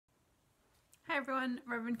Hi everyone,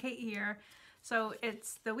 Reverend Kate here. So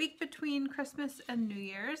it's the week between Christmas and New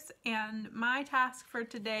Year's, and my task for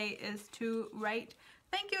today is to write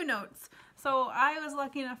thank you notes. So I was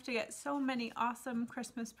lucky enough to get so many awesome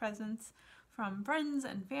Christmas presents from friends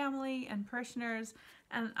and family and parishioners,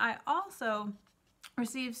 and I also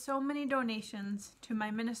received so many donations to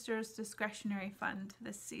my minister's discretionary fund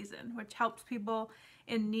this season, which helps people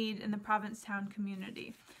in need in the Provincetown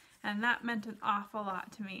community. And that meant an awful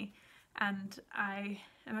lot to me. And I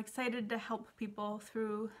am excited to help people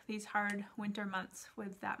through these hard winter months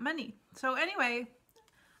with that money. So anyway,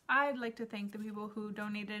 I'd like to thank the people who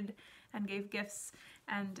donated and gave gifts,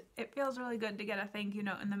 and it feels really good to get a thank you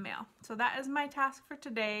note in the mail. So that is my task for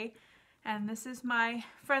today, and this is my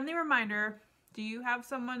friendly reminder. Do you have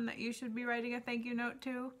someone that you should be writing a thank you note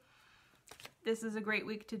to? This is a great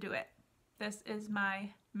week to do it. This is my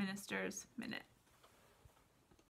Minister's Minute.